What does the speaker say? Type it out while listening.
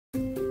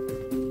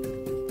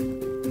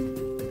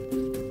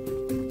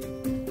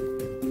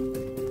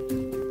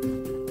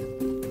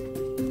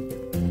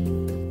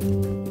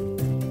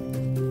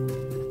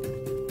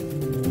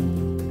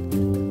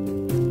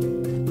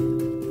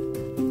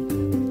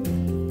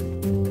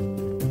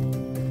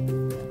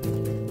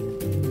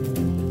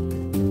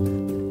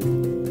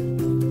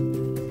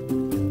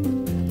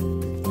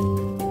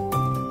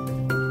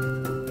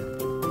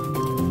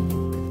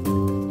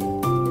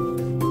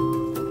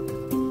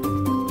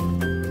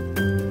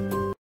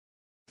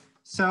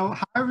So,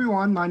 hi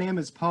everyone, my name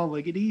is Paul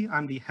Ligety.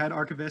 I'm the head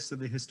archivist of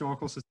the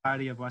Historical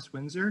Society of West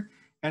Windsor,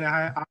 and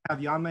I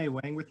have Yan Mei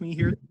Wang with me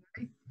here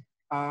today.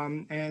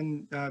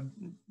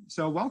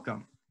 So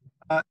welcome.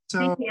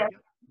 Thank you.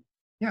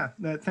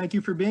 Thank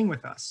you for being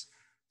with us.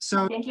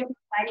 So, thank you for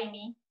inviting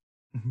me.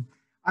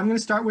 I'm going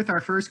to start with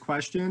our first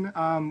question.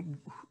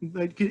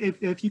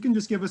 If you can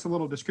just give us a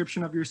little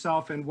description of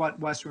yourself and what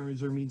West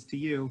Windsor means to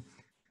you,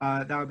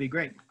 that would be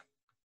great.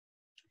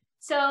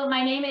 So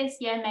my name is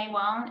Yan Mei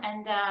Wang,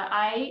 and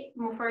I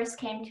first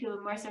came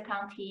to Mercer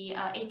County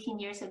 18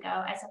 years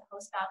ago as a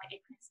postdoc at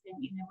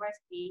Princeton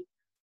University.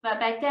 But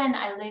back then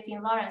I lived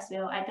in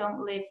Lawrenceville. I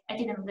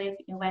didn't live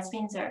in West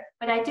Windsor,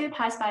 but I do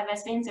pass by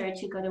West Windsor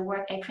to go to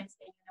work at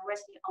Princeton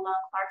University along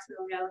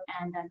Clarksville Road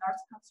and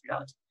North Coast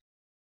Road.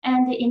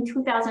 And in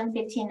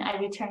 2015, I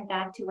returned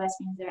back to West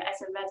Windsor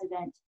as a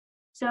resident.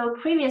 So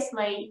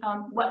previously,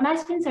 what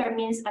West Windsor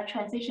means a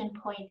transition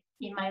point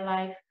in my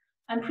life.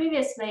 And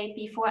previously,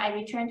 before I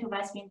returned to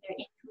West Windsor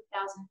in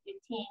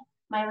 2015,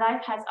 my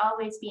life has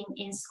always been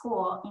in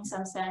school in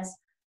some sense.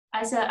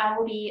 I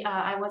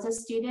was a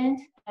student,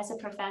 as a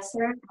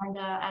professor, and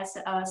as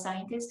a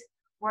scientist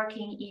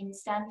working in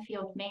STEM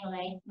field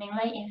mainly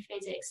in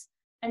physics.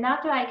 And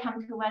after I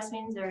come to West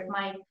Windsor,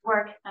 my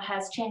work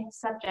has changed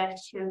subject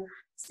to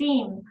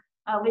STEAM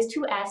with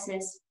two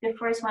S's. The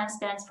first one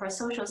stands for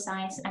social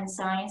science and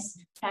science,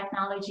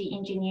 technology,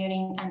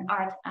 engineering, and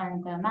art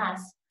and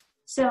math.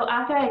 So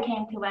after I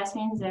came to West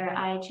Windsor,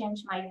 I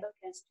changed my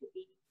focus to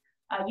be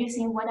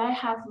using what I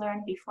have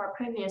learned before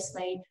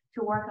previously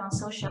to work on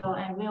social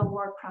and real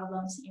world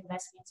problems in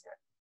West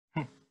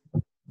Windsor.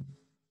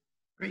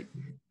 Great.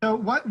 So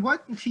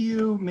what to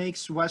you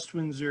makes West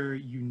Windsor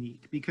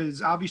unique?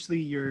 Because obviously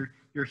you're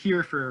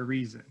here for a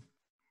reason.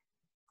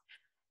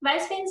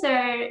 West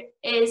Windsor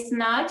is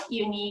not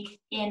unique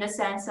in the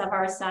sense of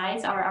our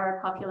size or our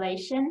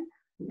population.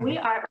 We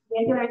are a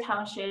regular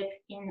township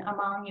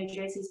among New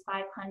Jersey's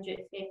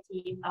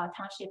 550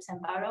 townships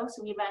and boroughs.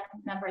 We rank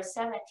number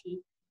 70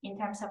 in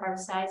terms of our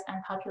size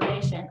and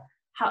population.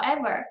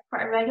 However, for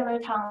a regular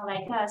town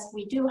like us,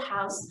 we do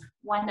house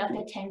one of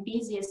the 10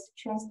 busiest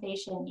train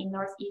stations in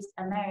Northeast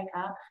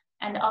America.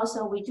 And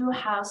also we do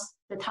house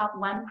the top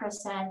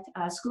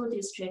 1% school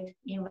district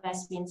in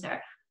West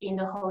Windsor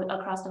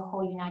across the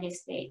whole United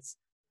States.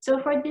 So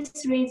for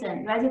this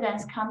reason,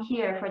 residents come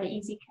here for the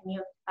easy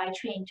commute by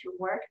train to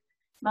work.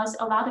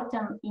 A lot of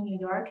them in New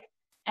York,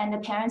 and the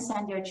parents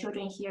send their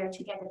children here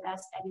to get the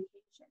best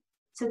education.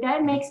 So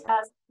that makes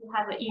us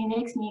have a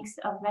unique mix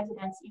of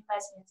residents in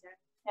West Windsor,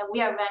 that we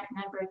are ranked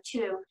number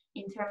 2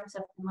 in terms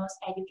of the most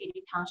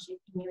educated township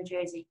in New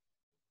Jersey.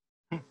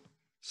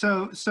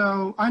 So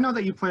I know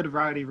that you played a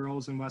variety of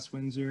roles in West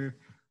Windsor.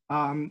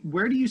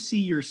 Where do you see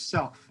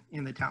yourself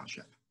in the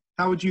township?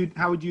 How would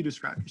you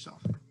describe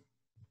yourself?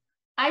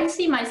 I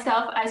see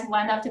myself as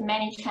one of the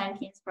many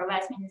champions for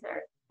West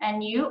Windsor.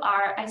 And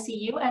I see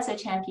you as a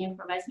champion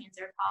for West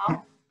Windsor,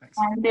 Paul.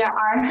 And there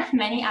are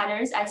many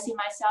others. I see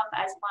myself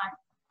as one.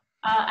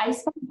 I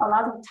spent a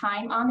lot of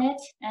time on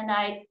it, and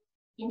I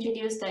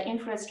introduced the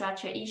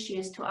infrastructure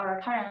issues to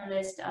our current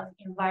list of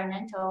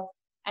environmental,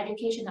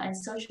 educational, and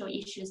social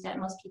issues that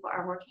most people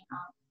are working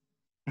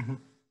on. Mm-hmm.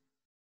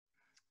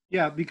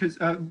 Yeah, because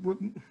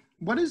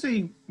what is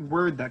a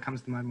word that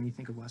comes to mind when you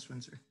think of West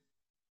Windsor?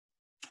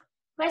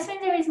 West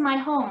Windsor is my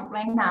home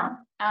right now.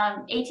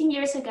 18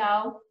 years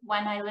ago,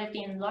 when I lived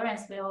in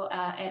Lawrenceville,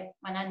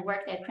 when I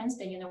worked at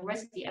Princeton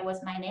University, it was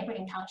my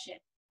neighboring township.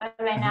 But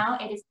right now,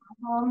 it is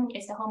my home.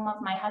 It's the home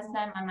of my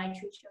husband and my 2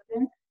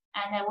 children,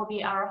 and it will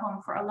be our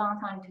home for a long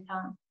time to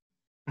come.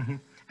 Mm-hmm.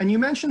 And you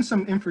mentioned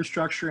some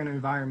infrastructure and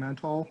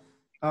environmental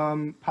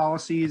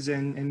policies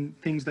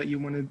and things that you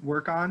want to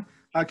work on.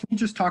 Can you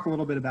just talk a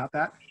little bit about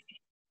that?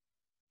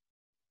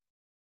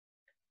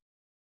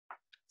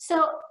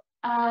 So,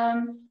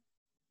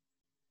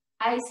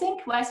 I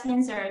think West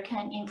Windsor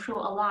can improve a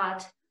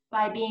lot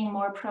by being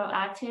more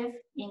proactive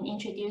in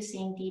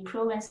introducing the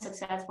proven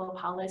successful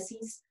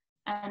policies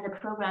and the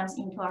programs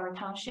into our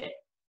township.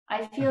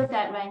 I feel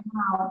that right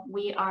now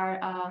we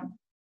are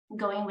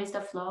going with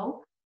the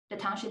flow. The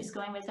township is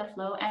going with the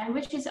flow, and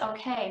which is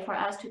okay for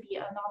us to be a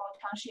normal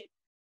township.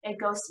 It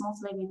goes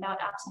smoothly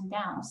without ups and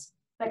downs.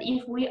 But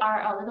if we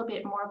are a little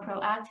bit more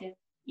proactive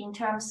in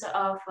terms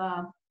of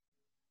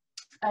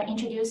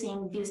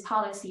introducing these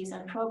policies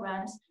and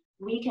programs,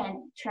 we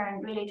can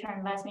really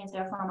turn West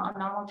Windsor from a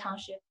normal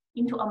township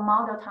into a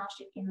model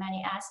township in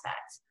many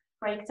aspects.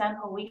 For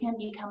example, we can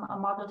become a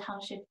model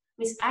township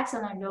with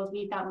excellent roads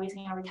without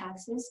raising our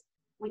taxes.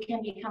 We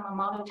can become a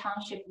model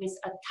township with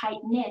a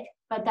tight-knit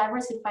but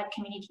diversified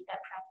community that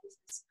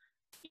practices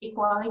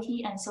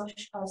equality and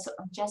social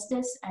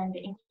justice and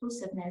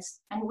inclusiveness.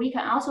 And we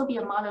can also be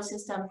a model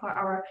system for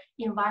our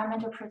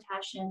environmental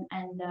protection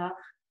and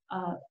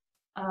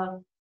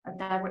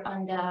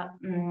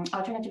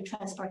alternative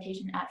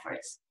transportation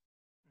efforts.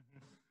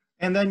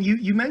 And then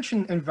you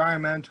mentioned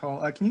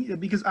environmental.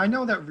 Because I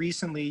know that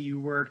recently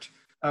you worked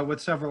with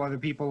several other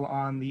people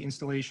on the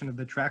installation of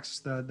the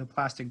Trex, the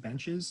plastic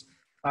benches.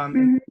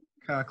 Kind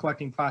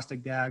collecting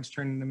plastic bags,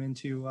 turning them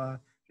into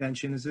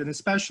inventions, and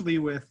especially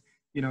with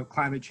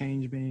climate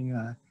change being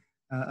a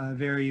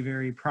very,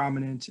 very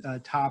prominent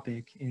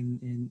topic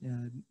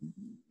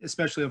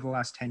especially over the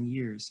last 10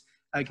 years.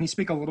 Can you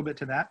speak a little bit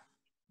to that?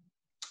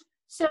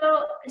 So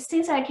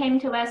since I came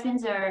to West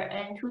Windsor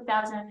in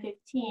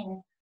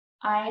 2015,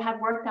 I have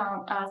worked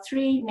on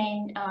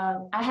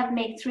I have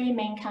made three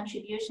main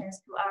contributions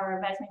to our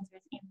West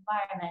Windsor's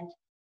environment.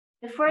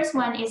 The first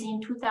one is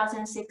in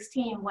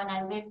 2016 when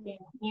I lived in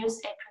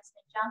Mosaic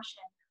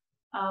Junction,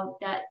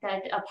 that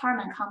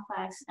apartment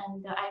complex,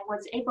 and I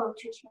was able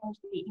to change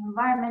the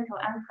environmental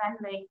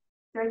unfriendly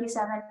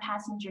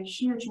 37-passenger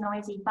huge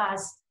noisy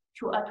bus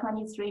to a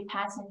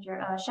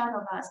 23-passenger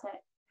shuttle bus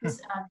that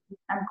is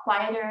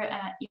quieter,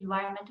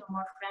 environmental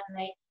more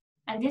friendly.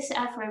 And this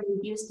effort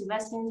reduced the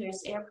West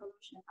Windsor's air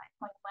pollution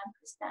by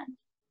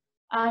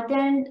 0.1%.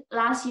 Then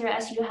last year,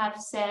 as you have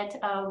said,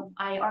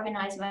 I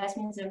organized West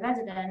Windsor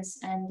residents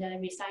and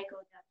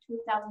recycled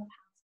 2,000 pounds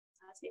of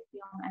plastic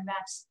film and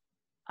wraps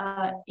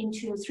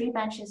into 3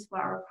 benches for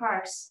our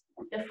parks.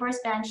 The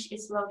first bench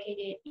is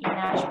located in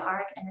Nash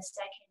Park, and the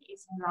second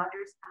is in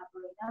Rogers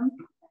Arboretum.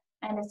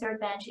 And the third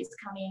bench is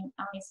coming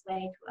on its way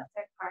to a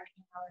third park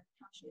in our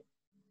township.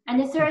 And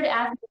the third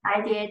effort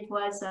I did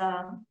was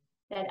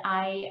that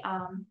I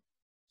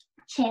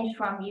changed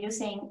from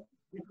using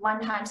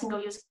one-time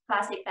single-use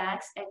plastic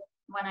bags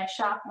when I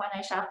shop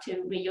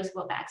to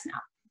reusable bags now.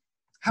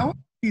 How do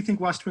you think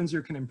West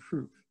Windsor can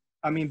improve?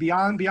 I mean,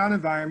 beyond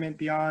environment,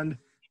 beyond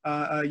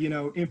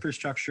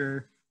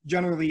infrastructure.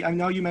 Generally, I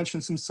know you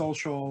mentioned some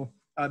social,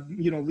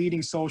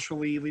 leading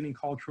socially, leading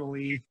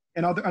culturally,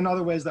 and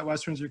other ways that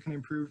West Windsor can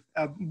improve.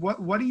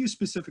 What do you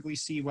specifically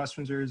see West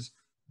Windsor's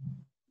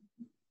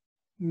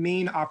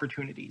main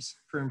opportunities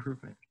for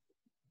improvement?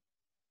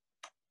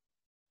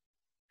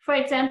 For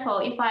example,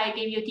 if I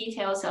give you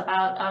details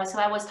about, so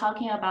I was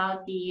talking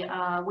about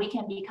we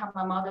can become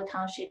a model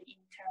township in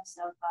terms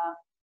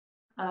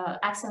of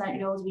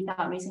excellent roads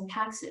without raising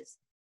taxes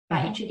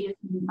by introducing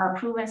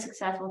proven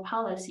successful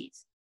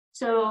policies.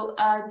 So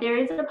there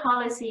is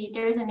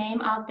a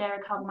name out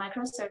there called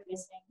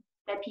microsurfacing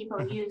that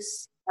people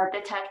use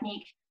the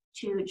technique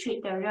to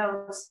treat their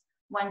roads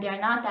when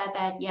they're not that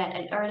bad yet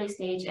at early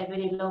stage at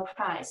really low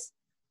price.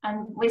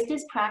 And with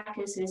these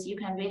practices, you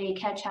can really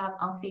catch up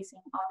on fixing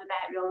all the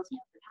bad roads in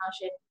the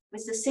township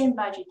with the same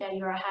budget that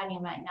you are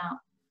having right now.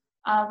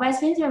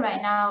 West Windsor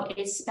right now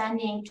is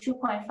spending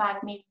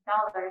 $2.5 million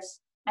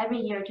every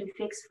year to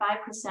fix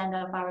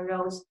 5% of our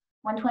roads,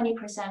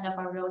 120% of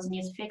our roads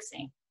needs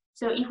fixing.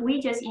 So if we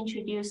just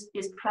introduce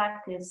this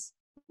practice,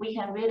 we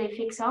can really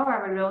fix all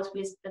our roads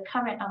with the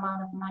current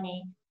amount of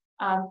money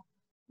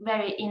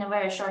in a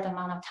very short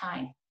amount of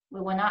time.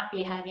 We will not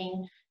be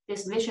having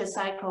this vicious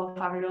cycle of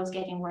our roads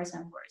getting worse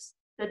and worse.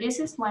 So this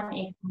is one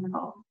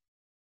example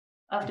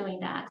of doing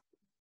that.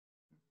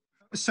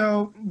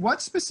 So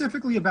what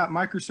specifically about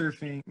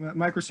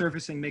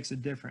microsurfacing makes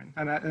it different?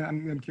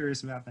 I'm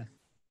curious about that.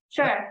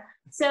 Sure.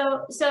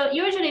 So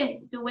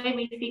usually the way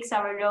we fix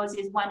our roads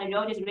is when the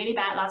road is really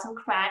bad, lots of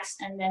cracks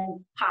and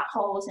then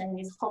potholes and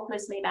it's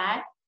hopelessly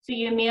bad. So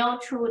you mill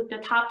to the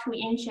top 2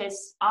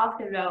 inches of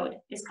the road.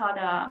 It's called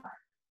a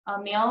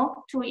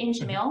mill,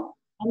 2-inch mill.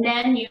 And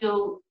then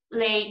you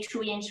lay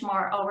 2-inch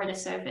more over the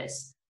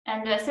surface.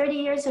 And 30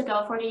 years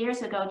ago, 40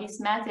 years ago, this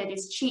method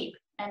is cheap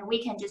and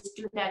we can just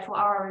do that to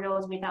our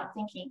roads without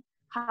thinking.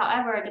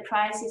 However, the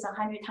price is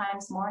 100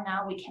 times more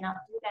now. We cannot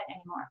do that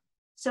anymore.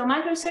 So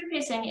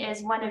microsurfacing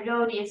is when the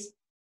road is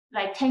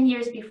like 10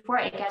 years before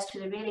it gets to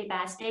the really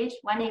bad stage,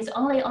 when it's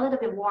only a little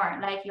bit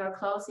worn, like your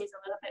clothes is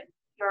a little bit,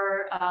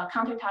 your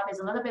countertop is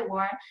a little bit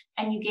worn,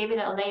 and you gave it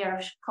a layer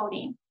of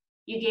coating.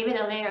 You gave it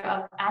a layer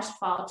of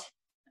asphalt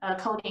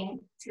coating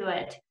to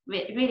it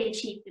with really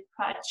cheap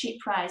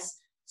price.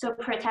 So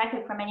protect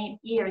it for many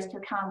years to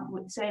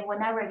come. So it will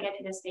never get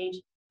to the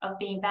stage of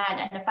being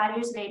bad. And 5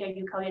 years later,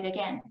 you coat it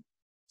again.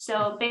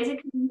 So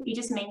basically, you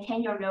just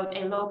maintain your road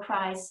at low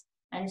price.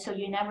 And so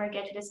you never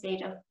get to the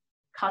stage of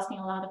costing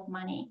a lot of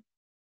money.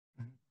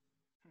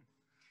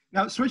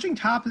 Now, switching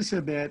topics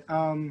a bit,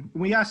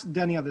 we asked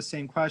Danielle the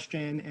same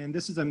question, and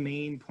this is a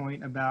main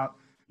point about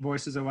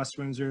Voices of West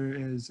Windsor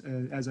is,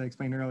 as I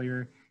explained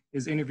earlier,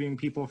 is interviewing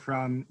people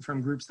from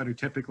groups that are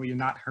typically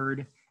not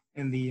heard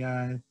in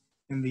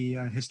the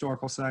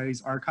historical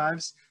society's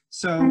archives.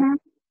 So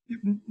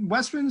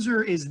West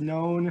Windsor is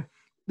known,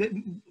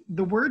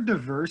 the word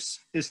diverse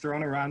is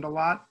thrown around a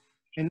lot,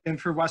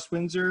 and for West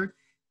Windsor.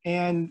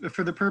 And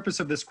for the purpose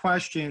of this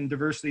question,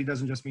 diversity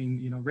doesn't just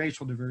mean,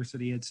 racial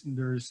diversity. It's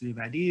diversity of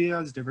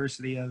ideas,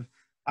 diversity of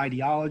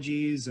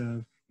ideologies,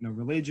 of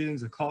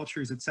religions, of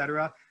cultures,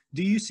 etc.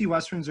 Do you see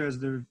West Windsor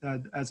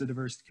as a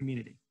diverse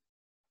community?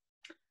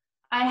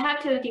 I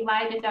have to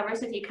divide the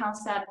diversity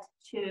concept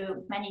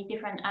to many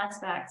different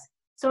aspects.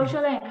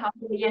 Socially and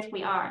culturally, yes,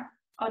 we are.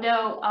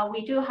 Although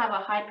we do have a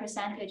high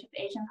percentage of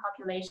Asian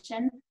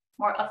population,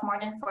 more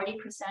than 40%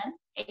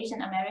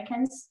 Asian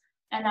Americans.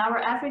 And our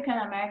African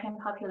American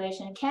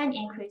population can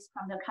increase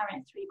from the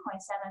current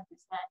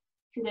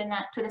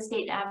 3.7% to the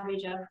state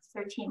average of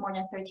more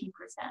than 13%.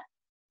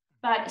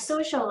 But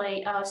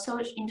socially,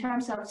 in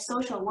terms of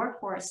social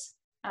workforce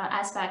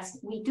aspects,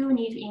 we do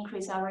need to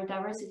increase our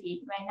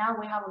diversity. Right now,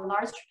 we have a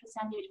large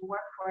percentage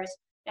workforce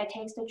that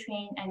takes the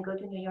train and go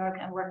to New York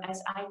and work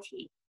as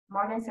IT,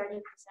 more than 30%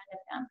 of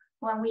them.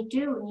 When we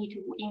do need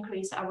to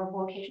increase our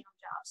vocational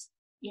jobs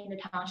in the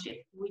township,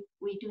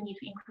 we do need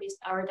to increase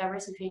our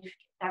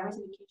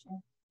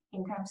diversification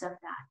in terms of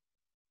that.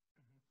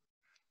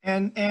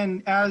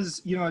 And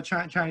as you know, a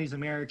Chinese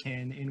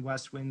American in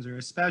West Windsor,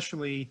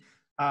 especially,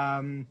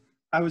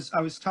 I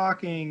was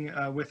talking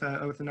with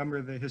a number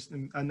of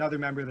another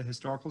member of the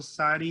Historical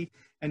Society,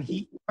 and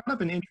he brought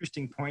up an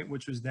interesting point,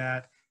 which was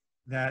that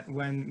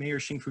when Mayor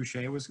Xing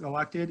Fouché was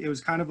elected, it was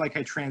kind of like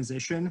a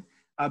transition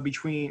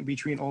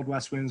between Old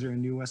West Windsor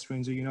and New West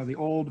Windsor. You know, the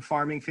old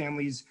farming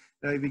families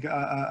who have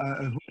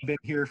been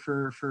here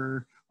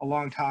for a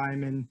long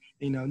time, and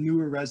you know,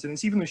 newer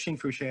residents, even though Xing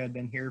Fouché had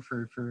been here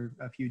for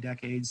a few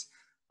decades.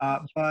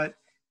 But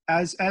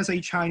as a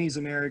Chinese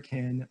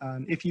American,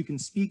 if you can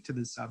speak to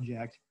this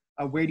subject,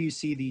 where do you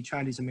see the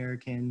Chinese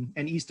American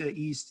and East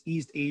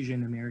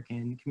Asian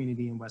American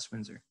community in West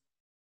Windsor?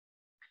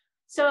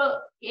 So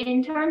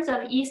in terms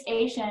of East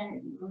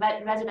Asian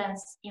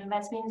residents in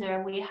West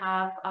Windsor, we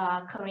have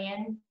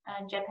Korean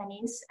and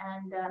Japanese,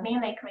 and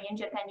mainly Korean,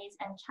 Japanese,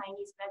 and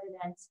Chinese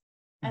residents.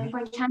 And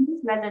for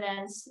Chinese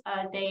residents,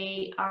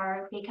 they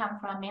come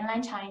from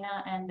mainland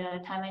China and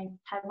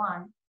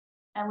Taiwan,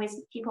 and with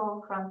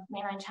people from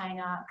mainland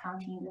China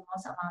counting the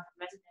most amount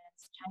of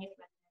Chinese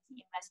residents in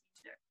West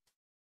Windsor.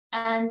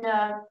 And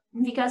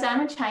because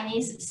I'm a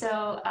Chinese,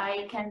 so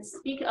I can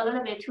speak a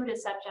little bit to the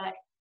subject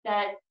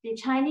that the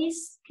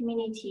Chinese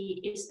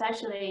community,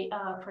 especially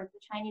for the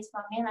Chinese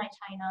from mainland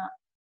China,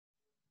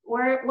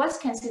 was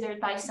considered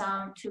by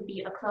some to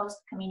be a closed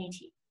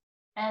community.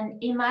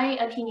 And in my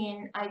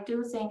opinion, I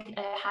do think it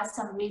has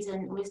some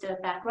reason with the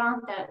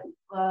background that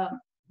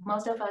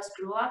most of us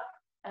grew up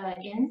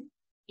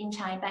in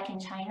China, back in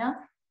China.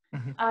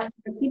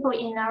 The people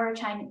in our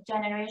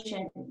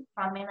generation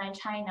from mainland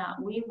China,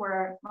 we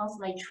were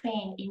mostly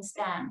trained in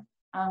STEM.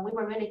 We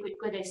were really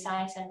good at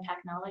science and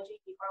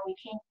technology before we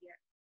came here.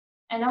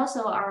 And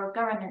also our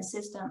government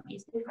system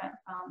is different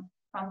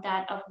from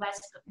that of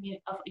the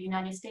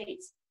United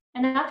States.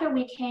 And after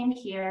we came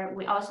here,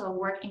 we also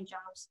work in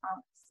jobs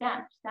on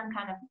STEM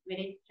kind of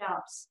related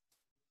jobs.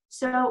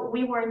 So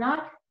we were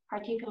not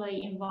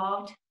particularly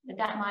involved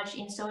that much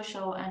in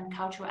social and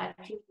cultural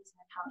activities in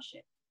the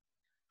township.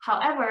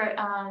 However,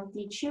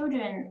 the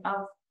children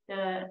of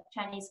the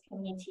Chinese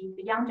community,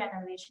 the young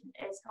generation,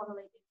 is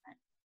totally different.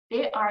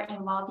 They are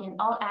involved in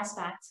all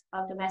aspects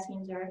of the West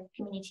Windsor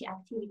community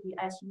activity,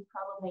 as you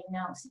probably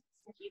know, since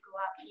you grew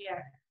up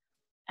here.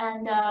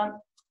 And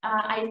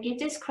I give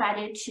this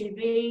credit to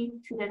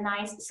the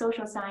nice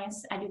social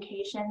science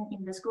education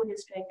in the school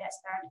district that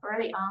started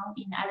early on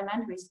in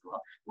elementary school,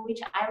 which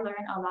I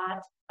learned a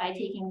lot by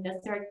taking the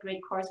 3rd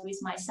grade course with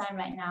my son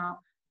right now,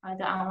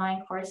 the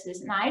online courses.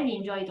 And I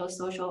enjoy those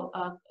social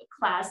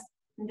class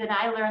that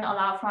I learned a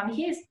lot from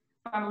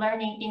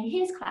learning in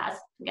his class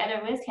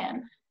together with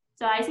him.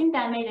 So I think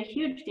that made a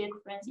huge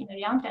difference in the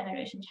young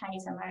generation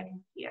Chinese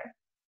American here.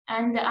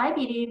 And I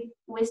believe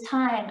with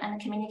time and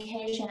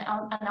communication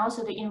and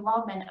also the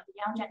involvement of the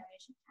young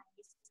generation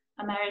Chinese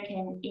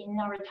American in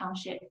our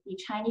township, the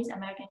Chinese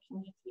American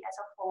community as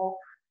a whole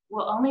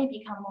will only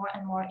become more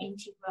and more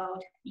integral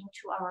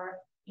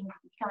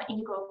become an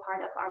integral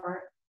part of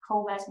our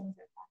whole West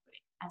Windsor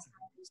fabric as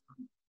time goes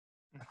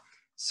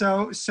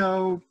on.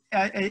 So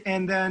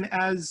and then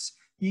as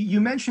you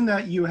mentioned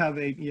that you have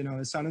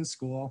a son in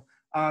school.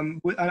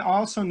 I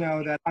also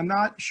know that, I'm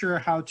not sure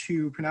how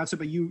to pronounce it,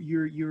 but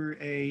you're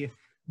a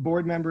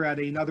board member at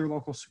another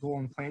local school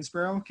in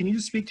Plainsboro. Can you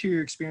just speak to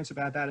your experience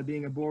about that, of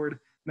being a board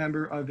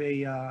member of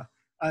a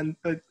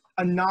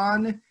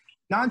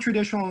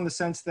non-traditional in the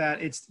sense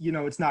that it's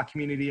not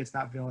community, it's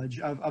not village,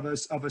 of a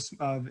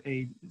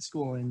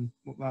school in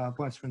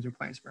West Windsor,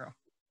 Plainsboro?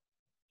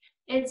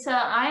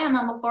 I am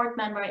a board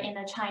member in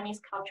a Chinese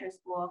culture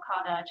school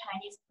called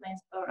Chinese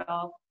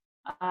Plainsboro.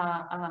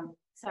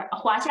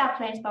 Huaxia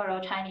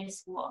Plainsboro Chinese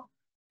School.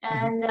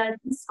 And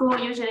this school,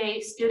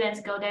 usually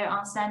students go there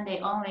on Sunday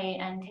only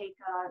and take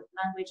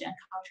language and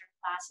culture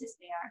classes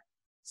there.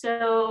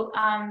 So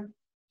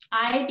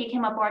I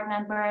became a board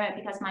member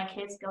because my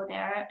kids go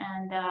there,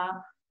 and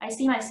I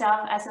see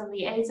myself as a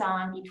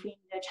liaison between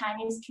the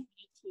Chinese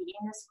community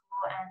in the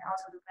school and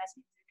also the West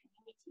Windsor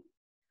community.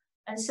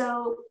 And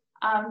so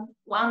on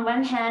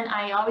one hand,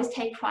 I always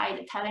take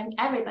pride telling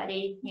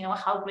everybody,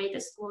 how great the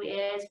school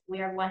is.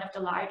 We are one of the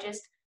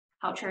largest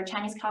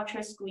Chinese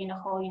culture school in the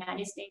whole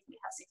United States. We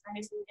have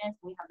 600 students.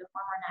 We have the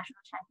former national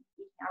champions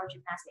in our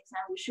gymnastics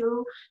and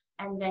wushu.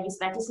 And then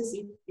this is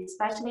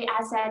especially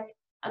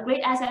a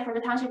great asset for the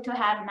township to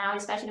have now,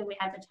 especially we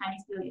have the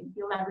Chinese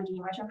dual language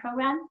immersion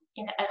program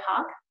in the ad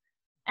hoc.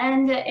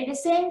 And at the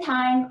same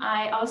time,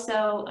 I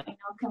also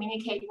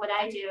communicate what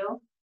I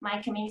do,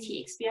 my community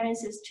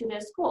experiences to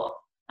the school.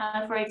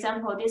 For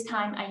example, this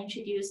time I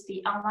introduced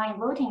the online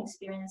voting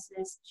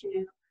experiences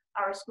to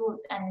our school.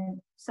 And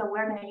so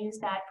we're going to use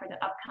that for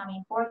the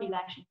upcoming board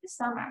election this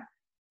summer.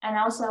 And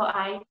also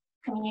I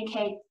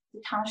communicate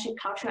the township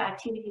cultural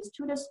activities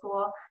to the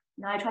school.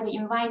 And I try to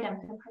invite them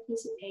to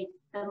participate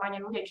in the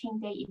Martin Luther King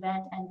Day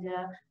event and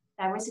the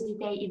Diversity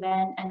Day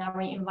event and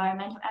our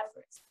environmental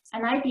efforts.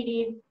 And I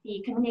believe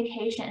the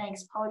communication and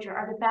exposure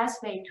are the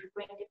best way to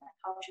bring different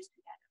cultures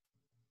together.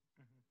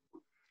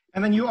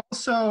 And then you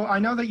also, I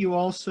know that you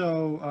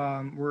also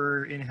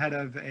were in head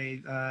of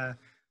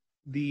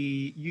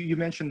you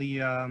mentioned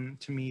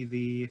to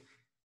me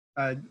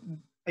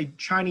a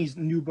Chinese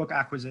new book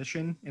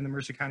acquisition in the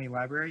Mercer County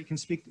Library. Can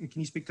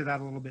you speak to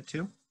that a little bit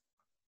too?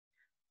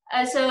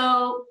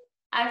 So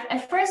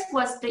at first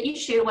the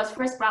issue was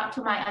first brought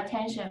to my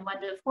attention when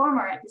the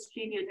former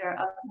distributor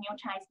of New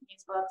Chinese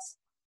News books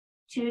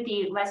to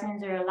the West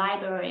Windsor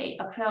Library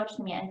approached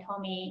me and told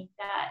me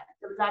that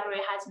the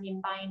library has been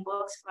buying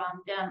books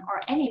from them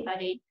or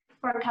anybody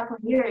for a couple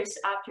of years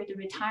after the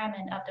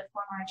retirement of the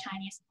former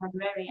Chinese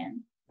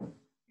librarian.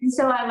 And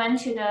so I went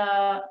to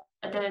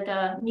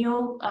the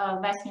new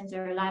West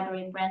Windsor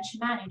Library branch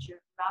manager,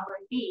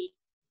 Robert B.,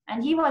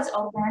 and he was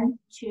open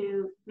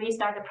to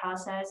restart the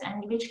process,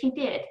 and which he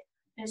did.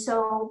 And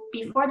so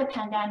before the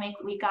pandemic,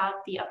 we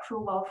got the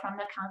approval from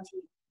the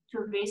county to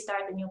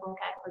restart the new book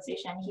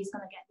acquisition. He's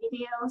going to get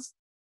videos.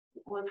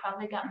 We'll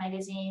probably get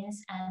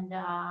magazines and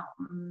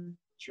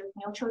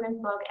new children's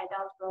book,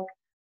 adult book.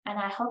 And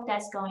I hope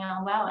that's going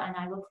on well. And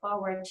I look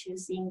forward to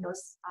seeing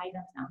those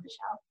items on the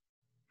shelf.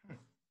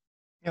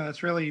 Yeah,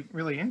 that's really,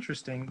 really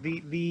interesting.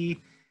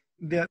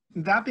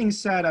 That being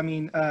said, I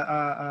mean,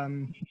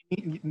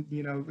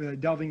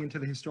 delving into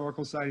the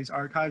Historical Society's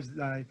archives,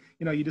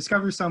 you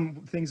discover some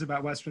things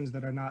about West Windsor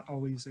that are not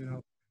always,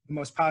 the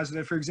most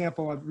positive. For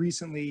example,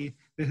 recently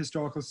the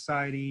Historical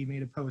Society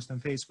made a post on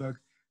Facebook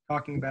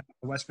talking about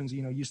West Windsor,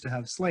 used to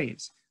have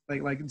slaves.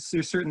 Like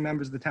there's certain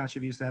members of the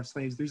township used to have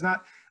slaves. There's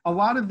not a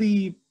lot of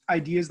the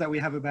ideas that we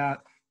have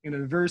about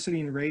diversity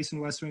and race in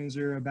West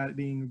Windsor about it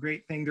being a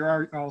great thing. There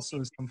are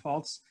also some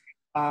faults.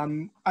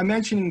 I'm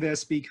mentioning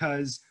this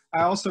because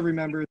I also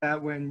remember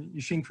that when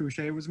Xing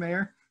Fouché was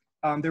mayor,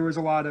 there was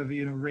a lot of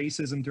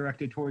racism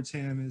directed towards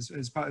him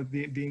as part of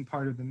being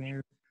part of the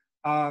mayor.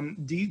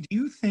 Do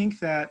you think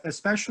that,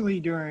 especially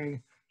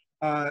during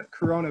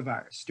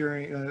coronavirus,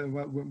 during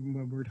what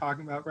we're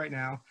talking about right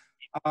now,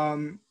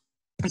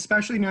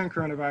 especially during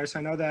coronavirus,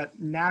 I know that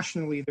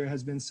nationally there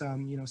has been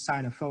some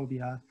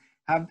xenophobia.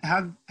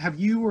 Have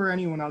you or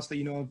anyone else that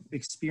you know of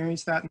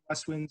experienced that in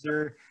West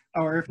Windsor?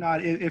 Or if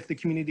not, if the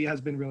community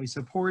has been really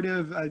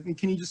supportive,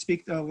 can you just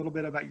speak a little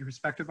bit about your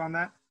perspective on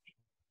that?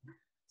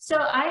 So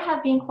I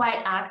have been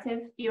quite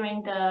active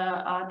during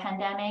the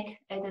pandemic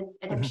at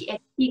the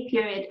peak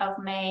period of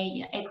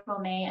April,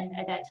 May, and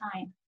at that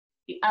time,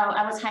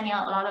 I was handing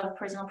out a lot of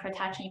personal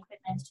protection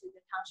equipment to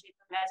the township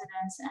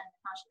residents and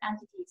township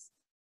entities.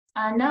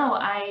 No,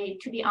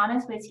 to be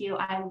honest with you,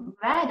 I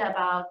read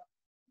about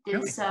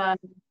this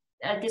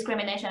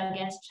discrimination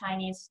against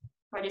Chinese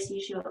for this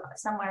issue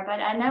somewhere,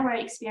 but I never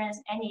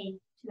experienced any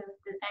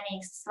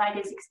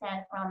slightest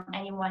extent from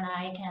anyone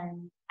I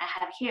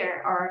have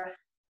here, or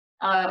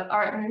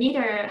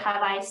neither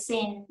have I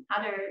seen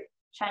other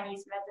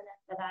Chinese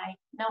residents that I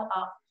know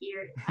of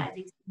here has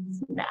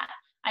experienced that.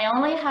 I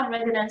only have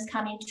residents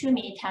coming to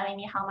me telling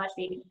me how much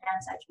they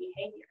condemn such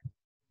behavior,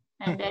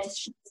 and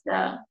that's just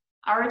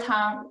our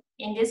town.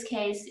 In this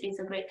case, is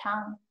a great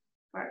town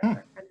for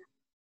that.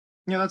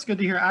 Yeah, that's good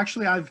to hear.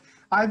 Actually,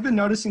 I've been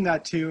noticing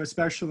that too,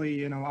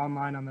 especially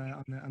online on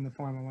the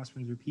forum on West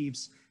Windsor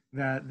Peeps.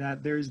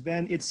 That there's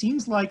been, it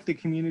seems like the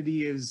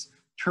community is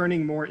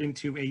turning more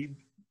into a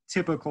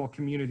typical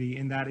community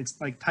in that it's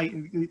like tight.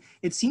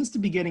 It seems to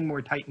be getting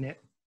more tight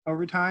knit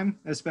over time,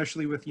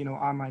 especially with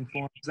online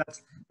forums.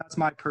 That's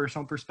my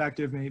personal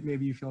perspective.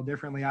 Maybe you feel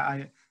differently.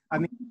 I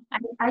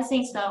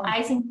think so.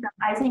 I think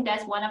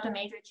that's one of the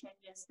major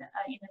changes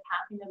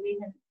in the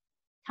recent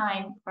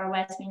time for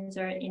West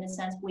Windsor. In a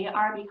sense, we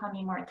are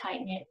becoming more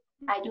tight knit.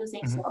 I do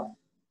think so.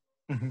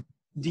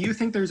 Do you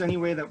think there's any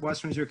way that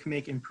West Windsor can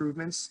make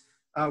improvements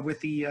with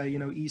the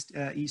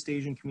East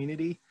Asian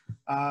community,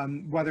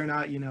 whether or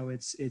not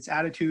its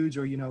attitudes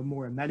or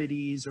more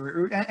amenities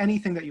or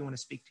anything that you want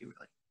to speak to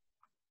really?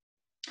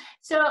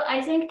 So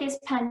I think this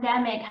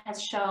pandemic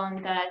has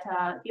shown that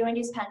during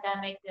this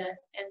pandemic,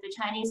 the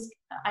Chinese,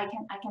 I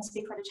can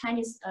speak for the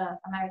Chinese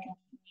American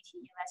community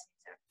in West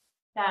Windsor,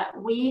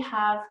 that we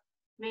have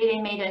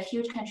really made a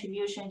huge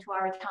contribution to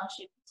our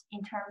township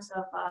in terms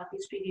of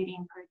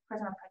distributing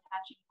personal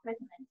protection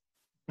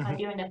equipment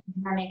during the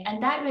pandemic.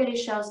 And that really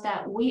shows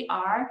that we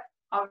are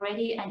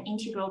already an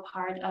integral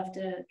part of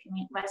the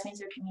West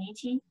Windsor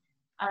community.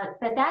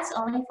 But that's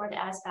only for the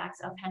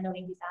aspects of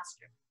handling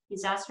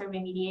disaster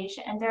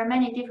remediation. And there are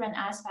many different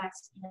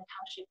aspects in the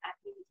township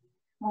activity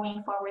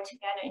moving forward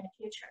together in the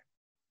future.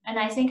 And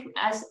I think,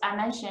 as I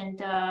mentioned,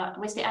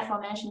 with the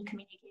aforementioned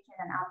communication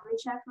and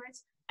outreach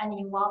efforts and the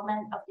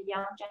involvement of the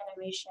young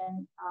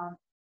generation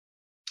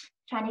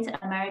Chinese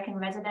American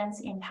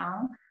residents in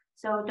town,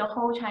 so the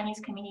whole Chinese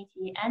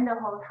community and the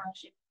whole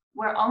township,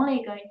 we're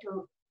only going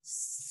to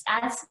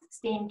as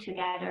STEAM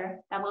together,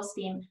 double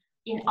STEAM,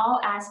 in all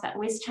aspects,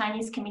 with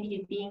Chinese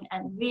community being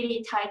a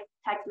really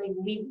tightly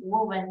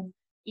woven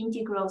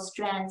integral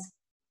strands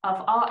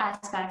of all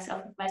aspects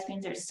of West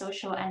Windsor's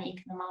social and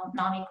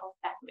economical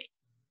fabric.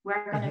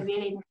 We're going to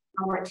really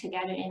work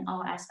together in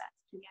all aspects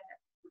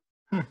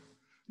together.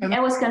 And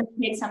it was going to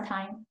take some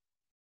time.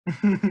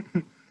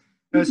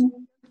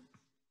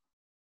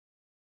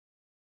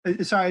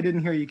 Sorry, I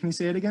didn't hear you. Can you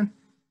say it again?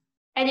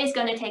 It is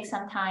going to take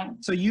some time.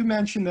 So you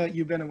mentioned that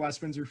you've been in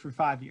West Windsor for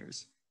 5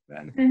 years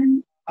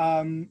then.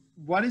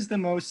 What is the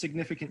most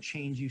significant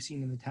change you've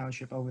seen in the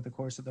township over the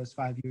course of those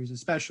 5 years,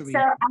 especially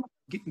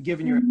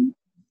given your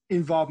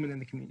involvement in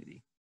the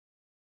community?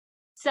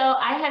 So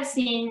I have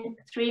seen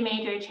 3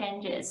 major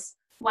changes.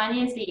 One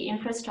is the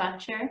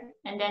infrastructure,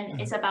 and then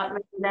it's about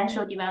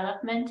residential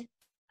development.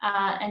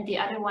 And the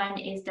other one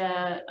is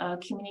the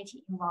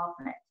community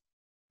involvement,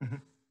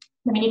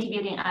 community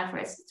building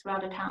efforts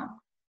throughout the town.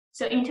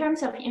 So in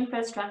terms of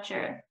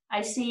infrastructure,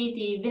 I see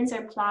the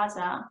Windsor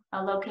Plaza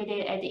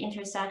located at the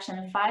intersection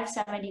of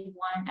 571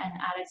 and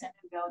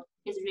Alexander Road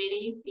is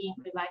really being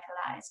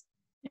revitalized.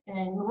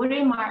 And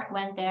Woody Mart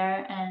went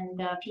there, and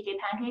the PK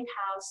Pancake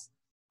House,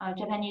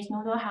 Japanese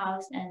Noodle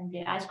House, and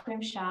the ice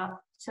cream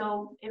shop.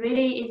 So it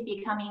really is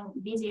becoming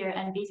busier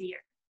and busier.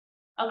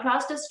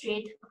 Across the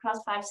street, across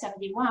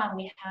 571,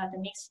 we have the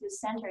mixed-use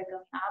center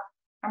going up,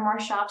 and more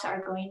shops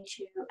are going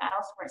to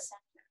Ellsworth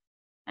Center.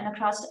 And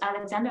across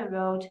Alexander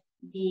Road,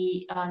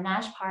 the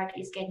Nash Park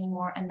is getting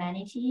more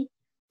amenity.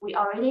 We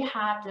already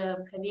have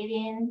the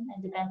pavilion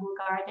and the bamboo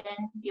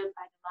garden built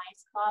by the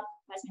Lions Club,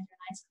 West Windsor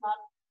Lions Club,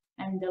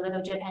 and the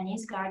little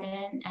Japanese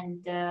garden,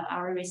 and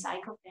our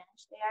recycle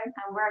bench there.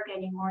 And we're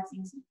getting more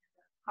things into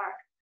the park.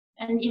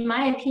 And in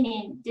my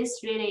opinion, this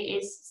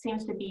really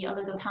seems to be a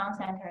little town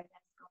center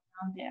that's going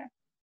on there.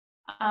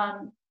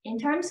 In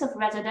terms of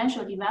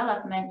residential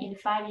development, in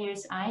 5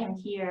 years I am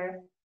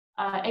here,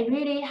 it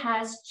really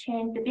has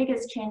changed. The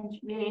biggest change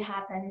really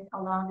happened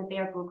along the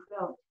Bear Brook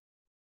Road.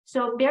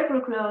 So Bear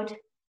Brook Road,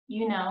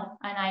 you know,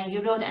 and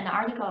you wrote an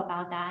article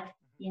about that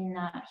in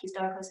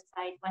Historical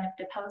Society, one of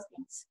the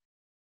postings.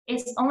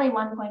 It's only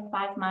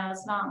 1.5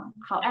 miles long.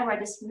 However,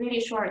 this really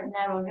short,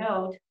 narrow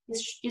road,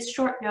 this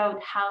short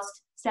road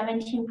housed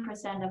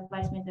 17% of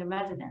West Windsor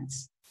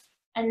residents.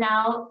 And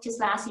now, just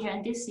last year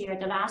and this year,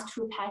 the last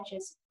 2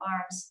 patches of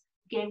farms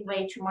gave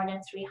way to more than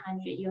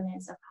 300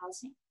 units of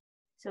housing.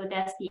 So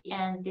that's the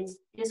end.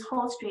 This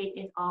whole street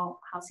is all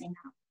housing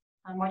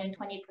now. More than 20%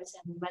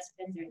 of West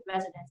Windsor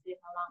residents live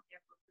along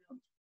Bear Brook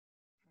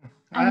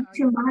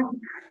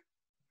Road.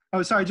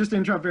 Oh, sorry, just to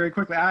interrupt very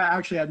quickly. I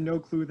actually had no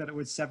clue that it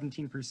was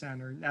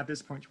 17%, or at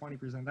this point,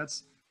 20%.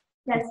 That's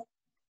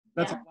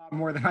a lot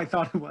more than I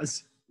thought it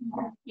was.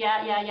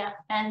 Yeah.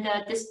 And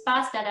this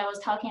bus that I was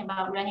talking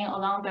about running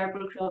along Bear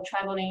Brook Road,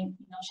 traveling,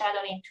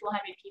 shuttling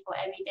 200 people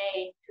every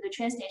day to the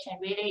train station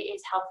really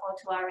is helpful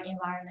to our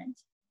environment.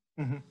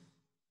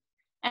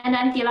 And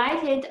I'm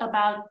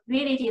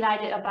really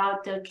delighted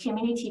about the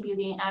community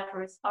building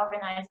efforts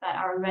organized by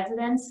our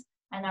residents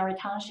and our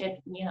township,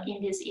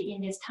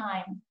 in this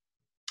time.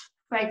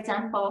 For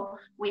example,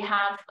 we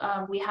have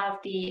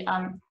the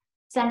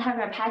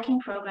Sandharbor Packing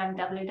Program,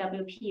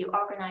 WWP,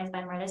 organized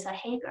by Melissa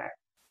Hager,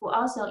 who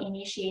also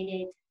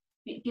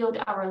built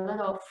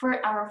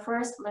our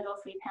first little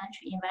free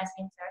pantry in West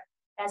Windsor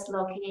that's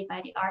located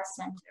by the Arts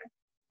Center.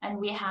 And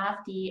we have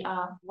the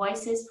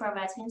Voices for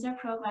West Windsor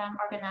program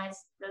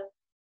organized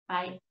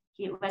by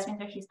the West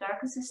Windsor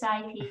Historical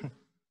Society,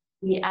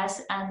 the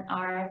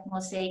SNR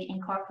Mosaic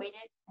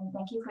Incorporated, and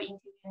thank you for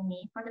interviewing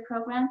me for the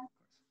program.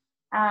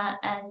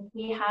 And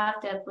we have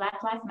the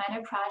Black Lives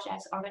Matter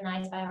projects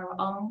organized by our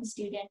own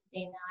student,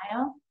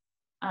 Danielle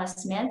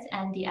Smith,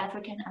 and the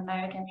African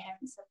American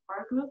Parent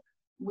Support Group.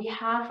 We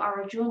have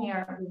our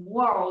junior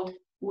world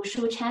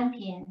Wushu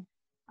champion,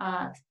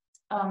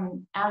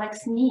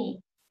 Alex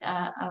Ni,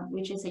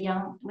 which is a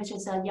young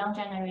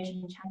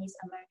generation Chinese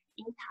American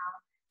in town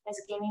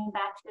that's giving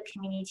back to the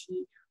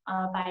community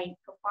by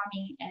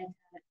performing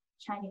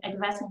at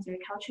West Windsor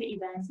culture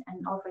events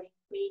and offering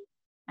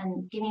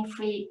giving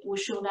free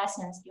Wushu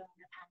lessons during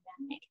the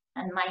pandemic.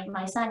 And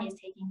my son is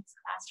taking this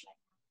class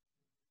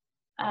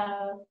right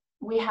now.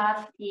 We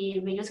have the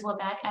reusable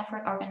bag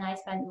effort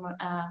organized by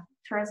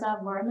Teresa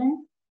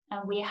Werman,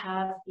 and we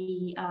have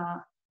the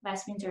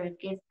West Windsor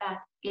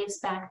Gives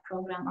Back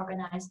program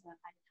organized by the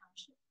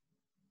township.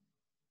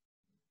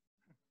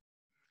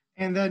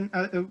 And then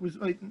it was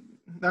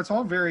that's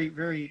all very,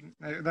 very,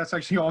 that's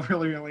actually all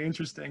really, really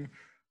interesting.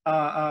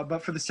 But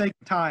for the sake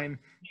of time,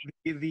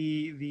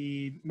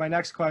 my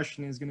next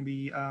question is going to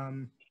be,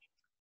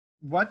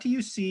 what do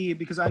you see,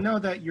 because I know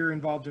that you're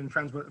involved in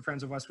Friends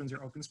of West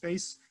Windsor Open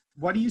Space.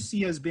 What do you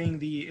see as being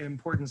the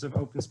importance of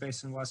open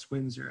space in West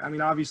Windsor? I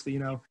mean,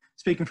 obviously,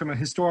 speaking from a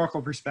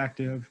historical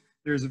perspective,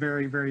 there's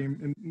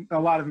a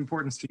lot of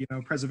importance to,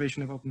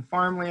 preservation of open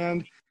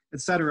farmland,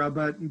 et cetera.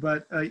 But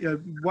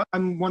what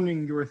I'm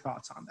wondering your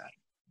thoughts on that.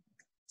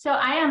 So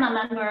I am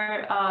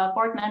a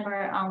board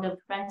member on the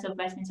Friends of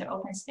West Windsor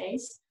Open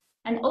Space.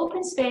 And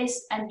open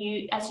space, as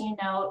you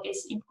know,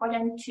 is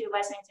important to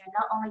West Windsor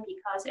not only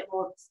because it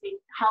will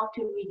help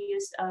to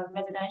reduce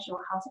residential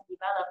housing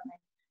development,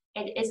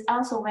 it is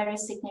also very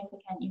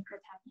significant in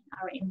protecting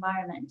our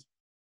environment.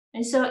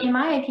 And so in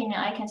my opinion,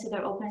 I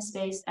consider open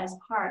space as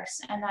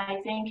parks. And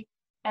I think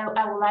I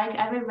would like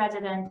every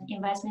resident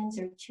in West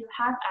Windsor to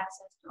have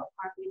access to a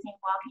park within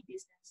walking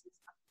distances,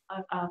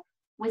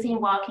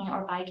 within walking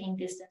or biking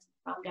distance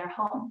from their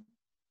home.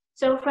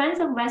 So Friends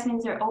of West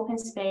Windsor Open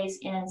Space,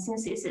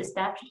 since its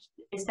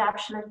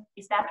establishment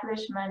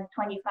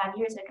 25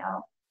 years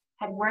ago,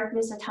 had worked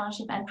with the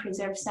township and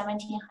preserved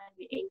 1,700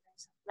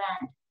 acres of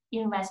land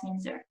in West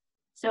Windsor.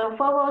 So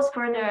FOWOS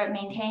further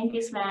maintained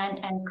this land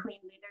and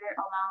clean litter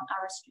along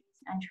our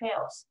streets and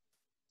trails.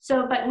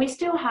 So, but we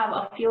still have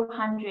a few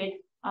hundred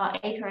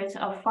acres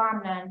of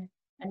farmland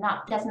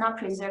that's not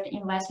preserved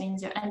in West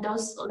Windsor, and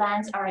those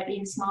lands are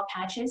in small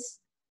patches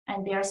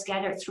and they are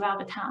scattered throughout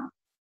the town.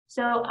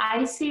 So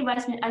I see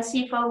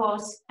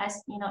FOWOS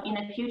as, in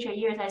the future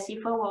years, I see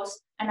FOWOS,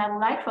 and I would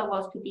like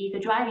FOWOS to be the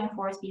driving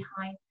force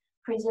behind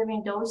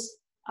preserving those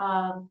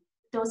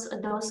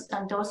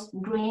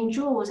green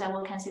jewels, I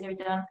will consider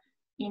them,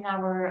 in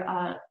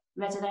our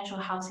residential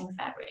housing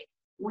fabric.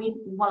 We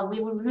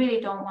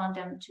really don't want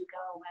them to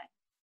go away.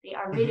 They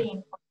are really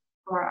important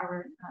for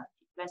our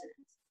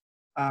residents.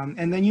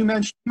 And then you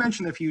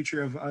mentioned the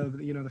future of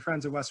the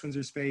Friends of West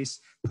Windsor Space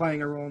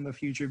playing a role in the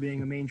future,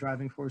 being a main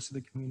driving force of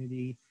the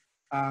community.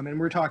 And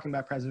we're talking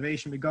about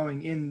preservation, but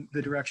going in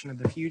the direction of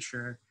the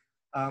future,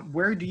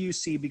 where do you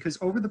see, because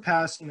over the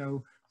past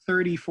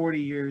 30, 40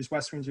 years,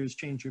 West Windsor has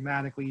changed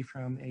dramatically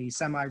from a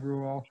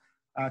semi-rural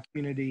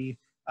community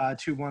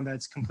to one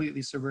that's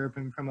completely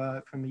suburban, from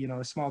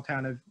a small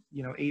town of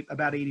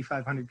about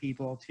 8,500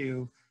 people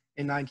to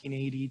in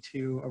 1980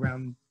 to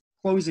around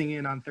closing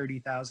in on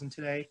 30,000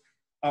 today.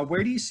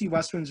 Where do you see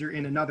West Windsor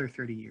in another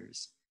 30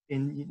 years,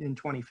 in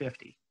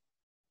 2050?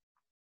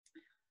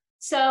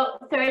 So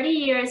 30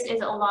 years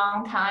is a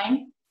long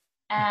time.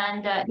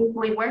 And if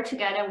we work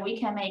together, we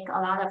can make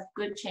a lot of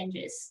good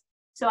changes.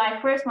 So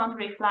I first want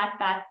to reflect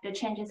back the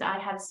changes I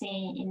have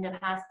seen in the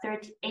past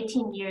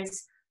 18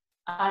 years.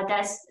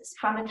 That's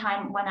from the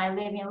time when I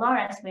live in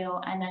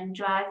Lawrenceville and then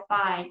drive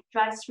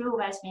through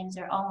West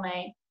Windsor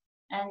only.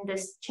 And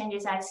the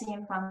changes I've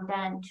seen from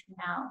then to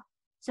now.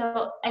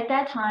 So at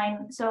that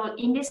time, so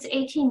in this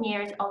 18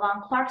 years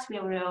along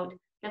Clarksville Road,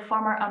 the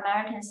former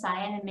American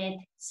cyanamide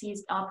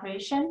ceased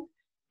operation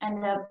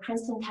and the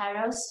Princeton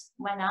Terrace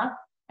went up,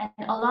 and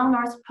along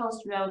North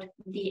Post Road,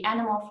 the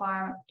animal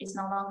farm is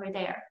no longer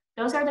there.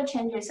 Those are the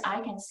changes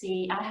I have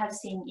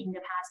seen in the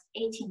past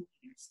 18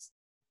 years.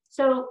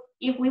 So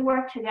if we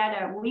work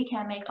together, we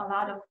can make a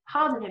lot of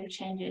positive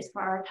changes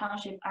for our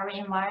township, our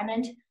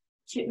environment,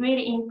 to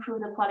really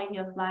improve the quality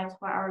of life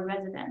for our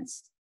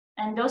residents.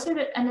 And those are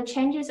the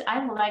changes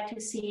I would like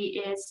to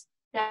see is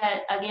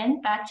that,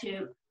 again,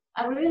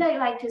 I would really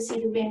like to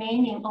see the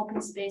remaining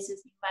open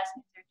spaces in West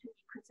Windsor to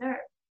be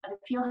preserved. A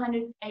few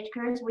hundred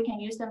acres, we can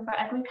use them for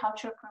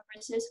agricultural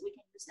purposes. We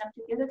can use them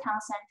to build a town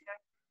center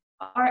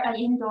or an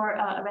indoor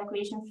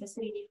recreation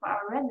facility for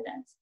our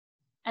residents.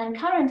 And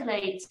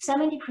currently,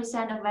 70%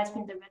 of West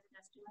Windsor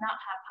residents do not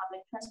have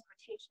public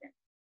transportation.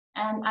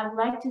 And I would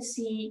like to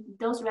see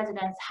those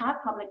residents have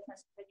public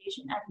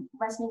transportation and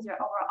West Windsor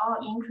overall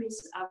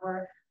increase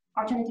our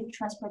alternative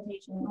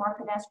transportation, more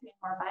pedestrian,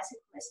 more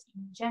bicyclists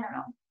in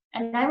general.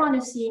 And I want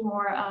to see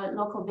more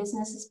local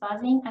businesses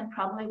buzzing, and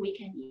probably we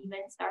can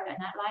even start a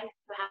nightlife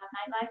to have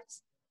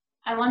nightlifes.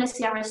 I want to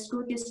see our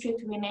school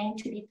district remain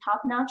to be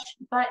top-notch,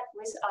 but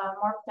with a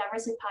more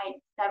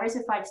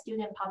diversified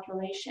student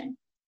population.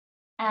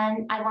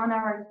 And I want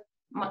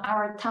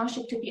our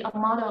township to be a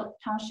model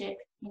township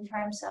in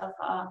terms of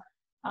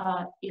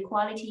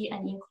equality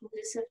and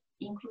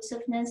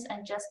inclusiveness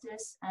and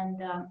justice and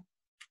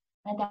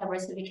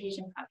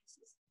diversification practices.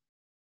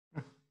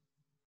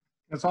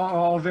 It's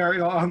all very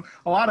a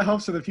lot of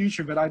hopes for the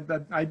future, but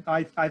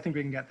I think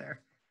we can get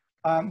there.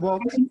 Well,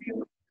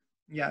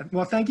 yeah.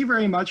 Well, thank you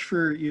very much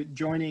for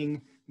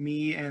joining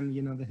me and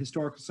the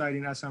Historical Society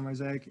and SR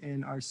Mosaic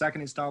in our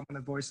second installment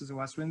of Voices of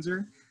West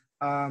Windsor.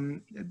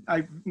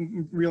 I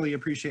really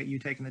appreciate you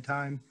taking the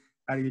time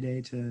out of your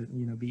day to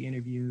be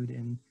interviewed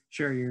and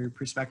share your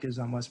perspectives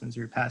on West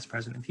Windsor, past,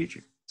 present, and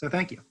future. So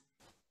thank you.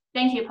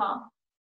 Thank you, Paul.